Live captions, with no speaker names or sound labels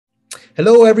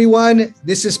Hello, everyone.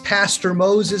 This is Pastor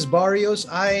Moses Barrios.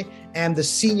 I am the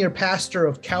senior pastor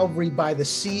of Calvary by the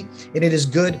Sea, and it is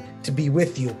good to be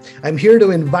with you. I'm here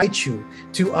to invite you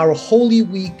to our Holy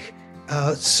Week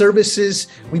services.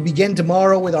 We begin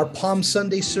tomorrow with our Palm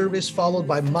Sunday service, followed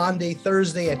by Maundy,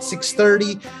 Thursday at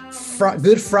 6:30,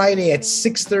 Good Friday at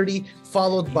 6:30,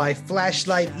 followed by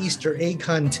Flashlight Easter Egg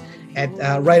Hunt at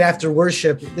right after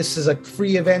worship. This is a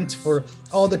free event for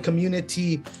all the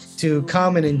community to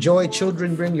come and enjoy.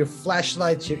 Children, bring your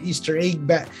flashlights, your Easter egg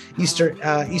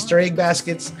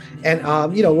baskets, and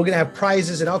we're gonna have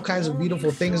prizes and all kinds of beautiful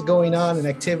things going on and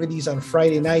activities on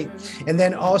Friday night. And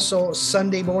then also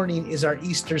Sunday morning is our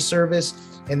Easter service,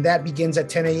 and that begins at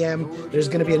 10 a.m. There's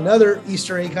gonna be another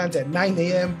Easter egg hunt at 9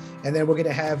 a.m. and then we're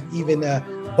gonna have even a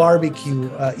barbecue,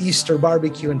 Easter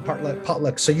barbecue and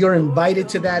potluck. So you're invited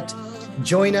to that.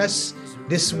 Join us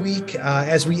this week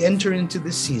as we enter into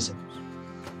this season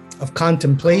of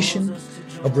contemplation,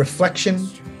 of reflection,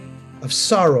 of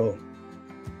sorrow,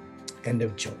 and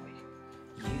of joy.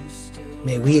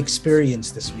 May we experience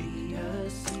this week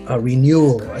a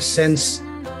renewal, a sense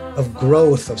of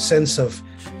growth, a sense of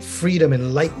freedom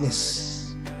and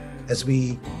lightness as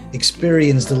we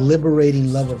experience the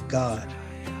liberating love of God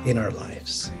in our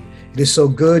lives. It is so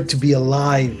good to be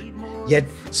alive, yet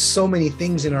so many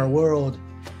things in our world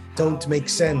don't make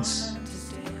sense.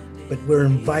 But we're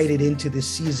invited into this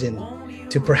season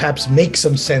to perhaps make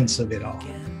some sense of it all.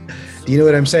 Do you know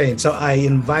what I'm saying? So I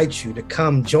invite you to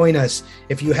come join us.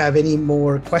 If you have any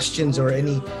more questions or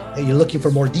you're looking for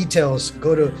more details,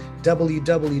 go to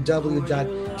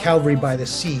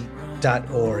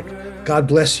www.calvarybythesea.org. God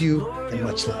bless you and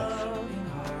much love.